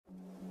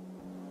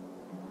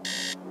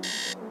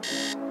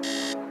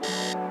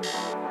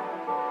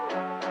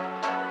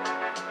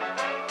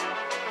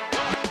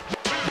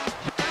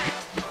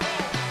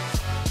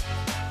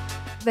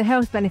The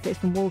health benefits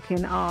from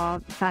walking are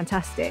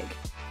fantastic.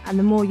 And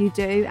the more you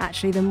do,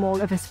 actually, the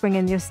more of a spring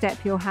in your step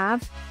you'll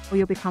have, or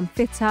you'll become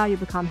fitter, you'll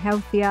become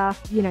healthier,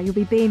 you'll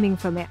be beaming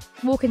from it.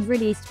 Walking's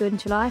really easy to do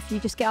into life. You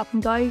just get up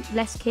and go,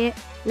 less kit,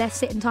 less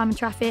sitting time in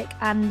traffic,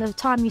 and the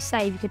time you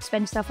save, you could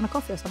spend yourself on a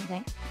coffee or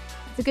something.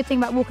 The good thing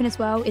about walking as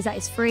well is that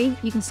it's free.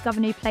 You can discover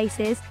new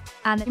places,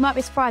 and you might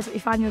be surprised what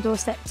you find on your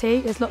doorstep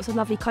too. There's lots of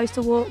lovely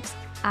coastal walks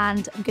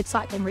and good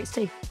cycling routes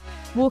too.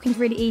 Walking's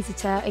really easy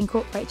to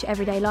incorporate to your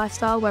everyday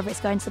lifestyle, whether it's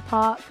going to the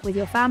park with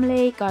your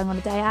family, going on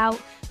a day out,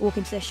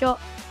 walking to the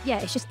shop. Yeah,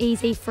 it's just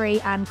easy,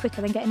 free and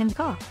quicker than getting in the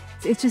car.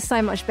 It's just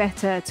so much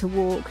better to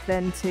walk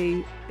than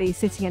to be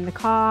sitting in the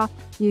car.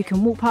 You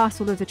can walk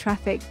past all of the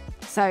traffic.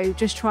 So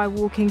just try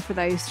walking for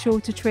those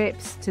shorter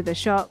trips to the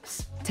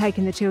shops,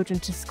 taking the children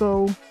to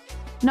school.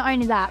 Not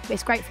only that, but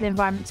it's great for the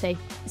environment too.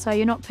 So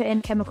you're not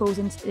putting chemicals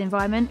into the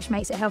environment, which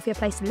makes it a healthier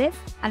place to live,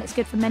 and it's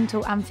good for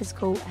mental and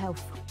physical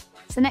health.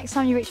 So next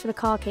time you reach for the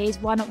car keys,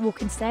 why not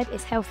walk instead?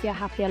 It's healthier,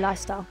 happier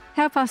lifestyle.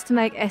 Help us to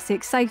make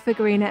Essex safer,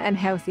 greener and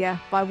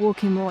healthier by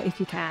walking more if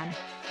you can.